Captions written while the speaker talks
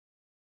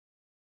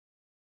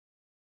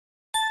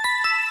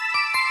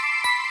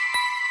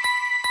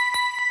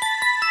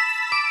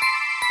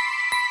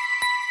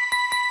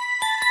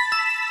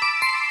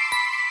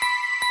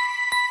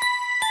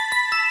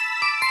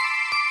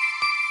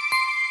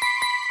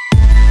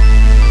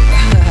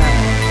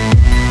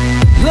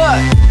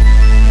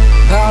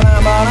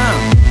Bow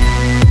down.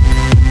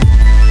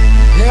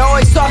 They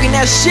always talking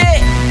that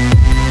shit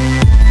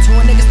till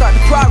when niggas start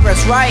to progress,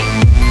 right?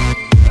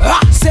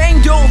 Same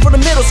dude from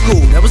the middle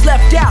school that was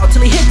left out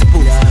till he hit the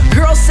booth.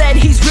 Girl said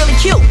he's really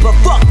cute, but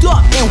fucked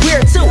up and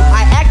weird too.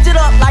 I acted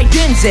up like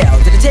Denzel.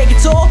 Did it take a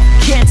toll?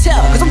 Can't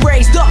tell, cause I'm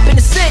raised up in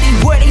the city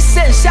where they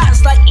send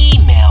shots like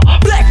email.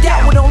 Blacked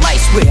out with no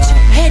light switch,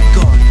 head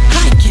gone,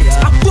 high kicks.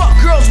 I fuck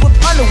girls with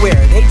underwear,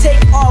 they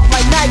take off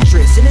like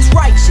nitrous, and it's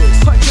righteous,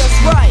 but just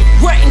right.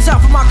 Waiting time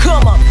for my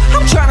come up.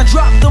 I'm trying to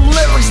drop them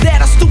lyrics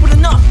that are stupid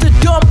enough to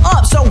dumb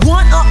up. So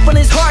one up on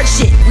his hard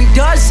shit, we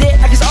does it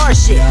like it's our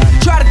shit.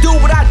 Try to do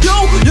what I do,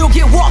 you'll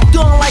get walked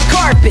on like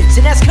carpets,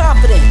 and that's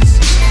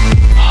confidence.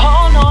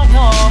 Oh no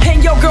no.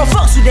 And your girl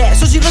fucks with that,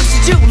 so she looks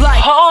at you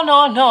like, oh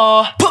no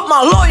no. Put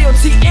my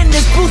loyalty in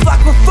this booth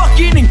like we're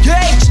fucking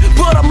engaged,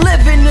 but I'm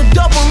living a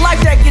double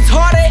life that gets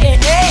harder in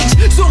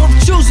age. So I'm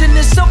choosing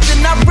this something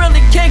I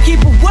really can't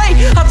keep away.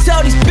 I'll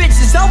tell these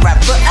bitches I'll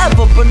rap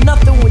forever, but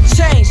nothing would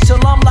change till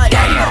I'm like,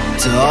 damn.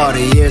 To all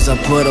the years I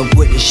put up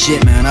with this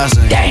shit, man, I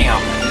say, damn.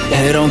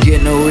 It don't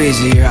get no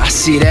easier, I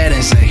see that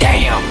and say,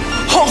 damn.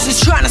 Hoes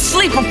is trying to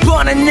sleep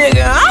upon a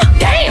nigga, huh?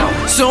 Damn.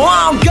 So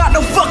I don't got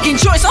no fucking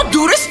choice, I'll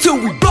do this till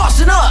we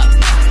bossin' up.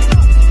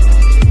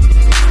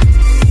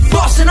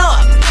 Bossin'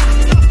 up.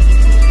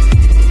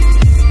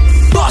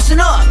 Bossin'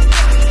 up.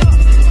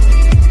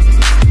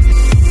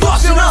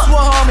 Bossin' up,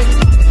 homie.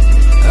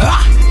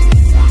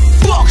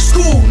 Fuck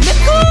school,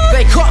 nigga.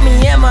 They caught me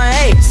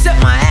MIA, set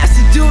my ass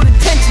to do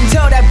detention,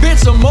 tell that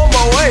bitch I'm on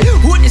my way.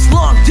 With this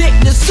long dick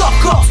to suck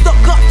up,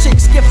 stuck up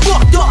chicks get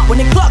fucked up when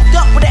they clocked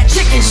up with that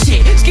chicken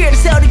shit. Scared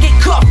as hell to get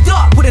cuffed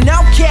up with an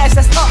outcast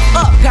that's up.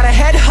 Got a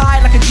head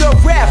high like a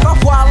giraffe, I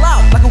wild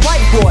out like a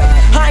white boy.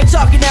 I ain't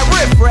talking that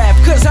riff raff,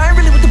 cause I ain't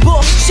really with the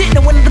bullshit.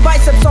 And when the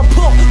biceps are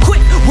pulled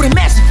quick with a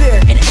massive fear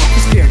in the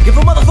atmosphere, give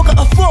a motherfucker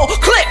a full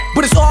clip.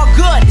 But it's all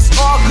good, it's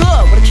all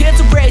good. When the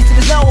kids are raised in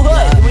there's no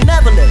hood, you ain't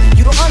never living,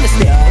 you don't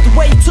understand. But the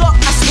way you talk,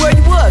 I swear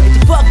you would. Get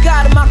the fuck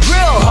out of my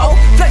grill, ho.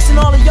 Flexing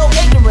all of your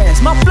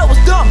ignorance. My flow is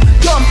dumb,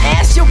 dumb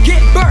ass. You'll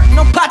get burnt,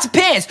 no pots and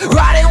pans.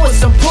 Riding with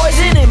some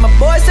poison, and my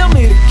boys tell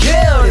me to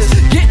kill this.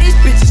 Get these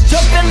bitches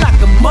jumping like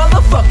a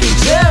motherfucking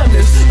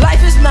gymnast.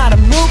 Life is not a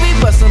movie,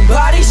 but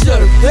somebody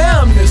should've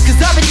filmed this. Cause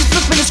I've been just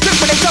flipping the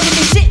script when they talking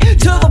this shit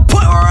to the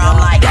point where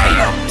I'm like,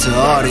 damn. To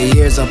all the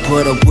years I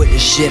put up with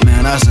this shit,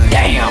 man, I say,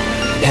 damn.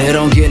 It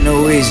don't get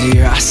no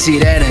easier, I see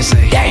that and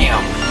say,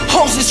 damn.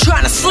 Hoes is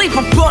trying to sleep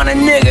upon a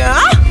nigga,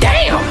 huh?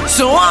 Damn.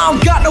 So I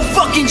don't got no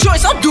fucking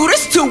choice, I'll do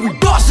this till we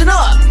bossin'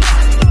 up.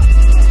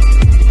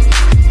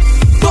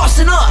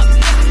 Bossin' up.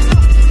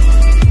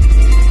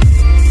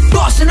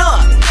 Bossin'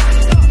 up.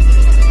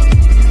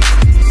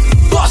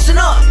 Bossin'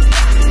 up.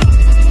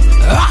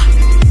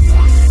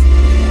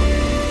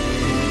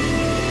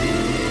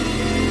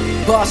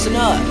 Bossin'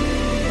 up.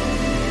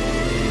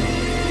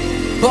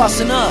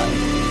 Bossin' up.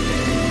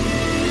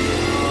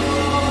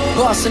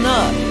 Bossin'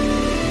 up.